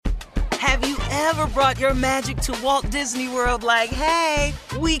Have you ever brought your magic to Walt Disney World like, hey,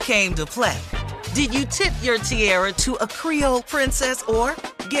 we came to play? Did you tip your tiara to a Creole princess or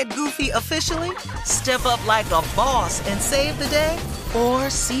get goofy officially? Step up like a boss and save the day? Or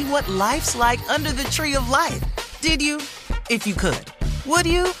see what life's like under the tree of life? Did you? If you could. Would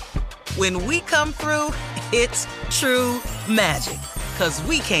you? When we come through, it's true magic. 'Cause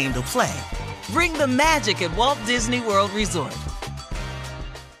we came to play. Bring the magic at Walt Disney World Resort.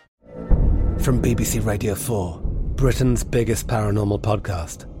 From BBC Radio 4, Britain's biggest paranormal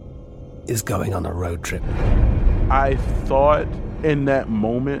podcast is going on a road trip. I thought in that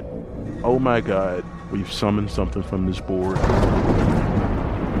moment, oh my God, we've summoned something from this board.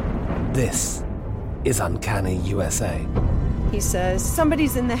 This is Uncanny USA. He says,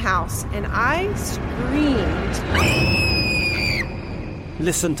 somebody's in the house, and I screamed.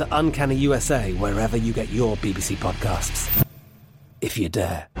 Listen to Uncanny USA wherever you get your BBC podcasts, if you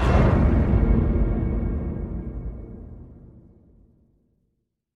dare.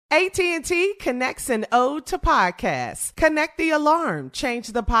 AT&T connects an ode to podcasts. Connect the alarm. Change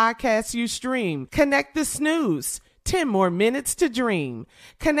the podcast you stream. Connect the snooze. 10 more minutes to dream.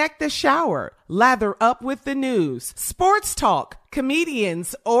 Connect the shower. Lather up with the news. Sports talk,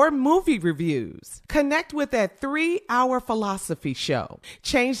 comedians, or movie reviews. Connect with that 3-hour philosophy show.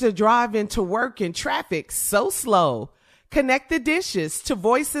 Change the drive into work in traffic so slow. Connect the dishes to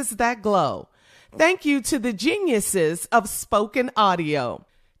voices that glow. Thank you to the geniuses of spoken audio.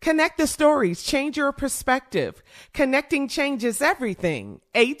 Connect the stories, change your perspective. Connecting changes everything.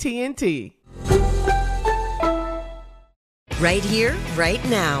 AT&T. Right here, right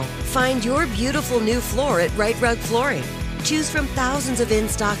now. Find your beautiful new floor at Right Rug Flooring. Choose from thousands of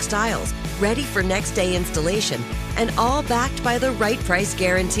in-stock styles, ready for next day installation, and all backed by the right price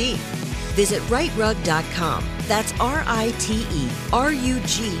guarantee. Visit rightrug.com. That's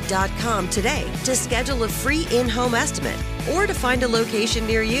RITERUG.com today to schedule a free in-home estimate or to find a location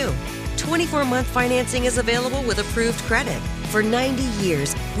near you. 24-month financing is available with approved credit. For 90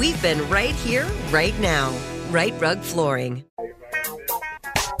 years, we've been right here, right now. Right Rug Flooring.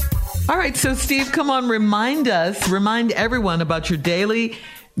 All right, so Steve, come on, remind everyone about your daily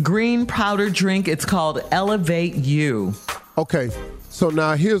green powder drink. It's called Elevate You. Okay, so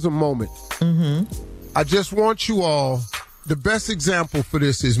now here's a moment. I just want you all, the best example for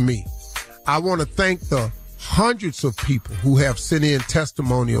this is me. I want to thank the hundreds of people who have sent in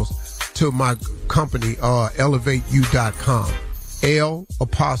testimonials to my company, elevateyou.com.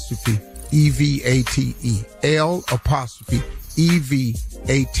 L''EVATE.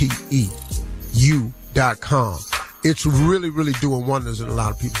 L''EVATE. You.com. It's really, really doing wonders in a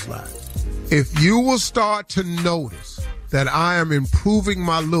lot of people's lives. If you will start to notice that I am improving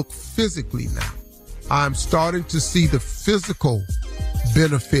my look physically now, I'm starting to see the physical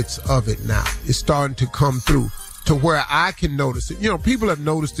benefits of it now. It's starting to come through to where I can notice it. You know, people have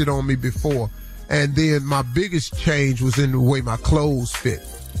noticed it on me before. And then my biggest change was in the way my clothes fit.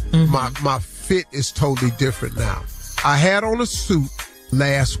 My fit is totally different now. I had on a suit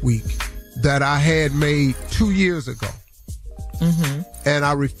last week that I had made 2 years ago. And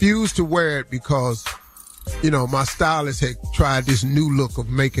I refused to wear it because, you know, my stylist had tried this new look of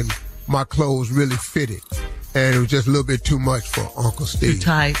making my clothes really fitted. And it was just a little bit too much for Uncle Steve. Too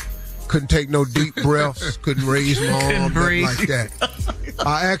tight. Couldn't take no deep breaths, couldn't raise my arm, nothing like that.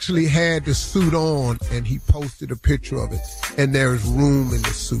 I actually had the suit on, and he posted a picture of it, and there's room in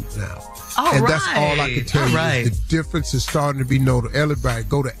the suit now. And that's all I can tell you is the difference is starting to be noticed. Everybody,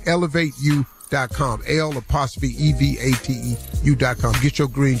 go to elevateyou.com, L''EVATEU.com. Get your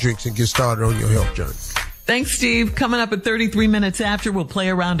green drinks and get started on your health journey. Thanks, Steve. Coming up at 33 minutes after, we'll play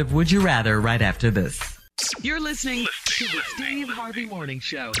a round of Would You Rather right after this. You're listening to the Steve Harvey Morning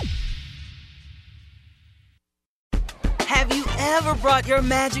Show. Have you ever brought your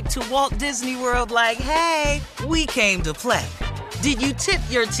magic to Walt Disney World like, hey, we came to play? Did you tip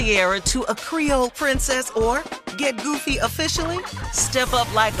your tiara to a Creole princess or get goofy officially? Step up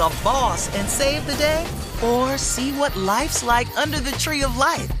like a boss and save the day? Or see what life's like under the tree of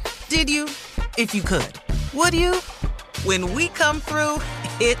life? Did you? If you could. Would you? When we come through,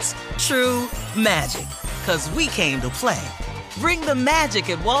 it's true magic. 'Cause we came to play. Bring the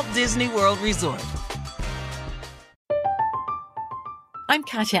magic at Walt Disney World Resort. I'm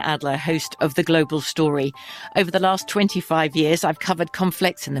Katya Adler, host of The Global Story. Over the last 25 years, I've covered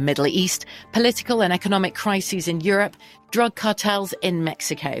conflicts in the Middle East, political and economic crises in Europe, drug cartels in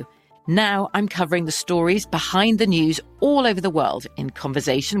Mexico. Now I'm covering the stories behind the news all over the world in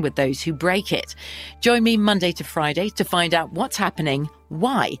conversation with those who break it. Join me Monday to Friday to find out what's happening,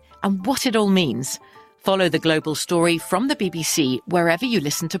 why, and what it all means. Follow The Global Story from the BBC wherever you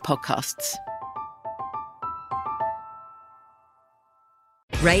listen to podcasts.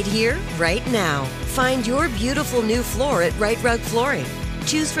 Right here, right now. Find your beautiful new floor at Right Rug Flooring.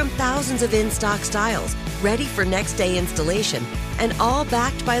 Choose from thousands of in-stock styles, ready for next day installation, and all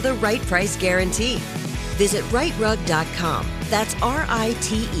backed by the right price guarantee. Visit rightrug.com. That's RITERUG.com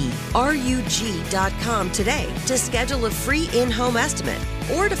today to schedule a free in-home estimate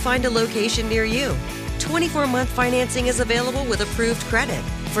or to find a location near you. 24-month financing is available with approved credit.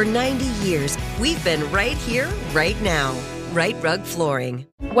 For 90 years, we've been right here, right now. Right Rug Flooring.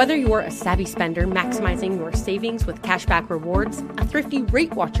 Whether you're a savvy spender maximizing your savings with cashback rewards, a thrifty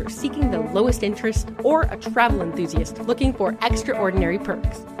rate watcher seeking the lowest interest, or a travel enthusiast looking for extraordinary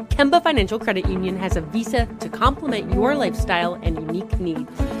perks, Kemba Financial Credit Union has a visa to complement your lifestyle and unique needs.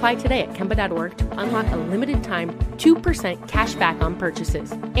 Apply today at Kemba.org to unlock a limited time 2% cash back on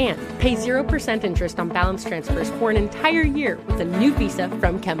purchases and pay 0% interest on balance transfers for an entire year with a new visa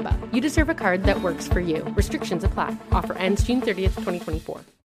from Kemba. You deserve a card that works for you. Restrictions apply. Offer ends June 30th, 2024.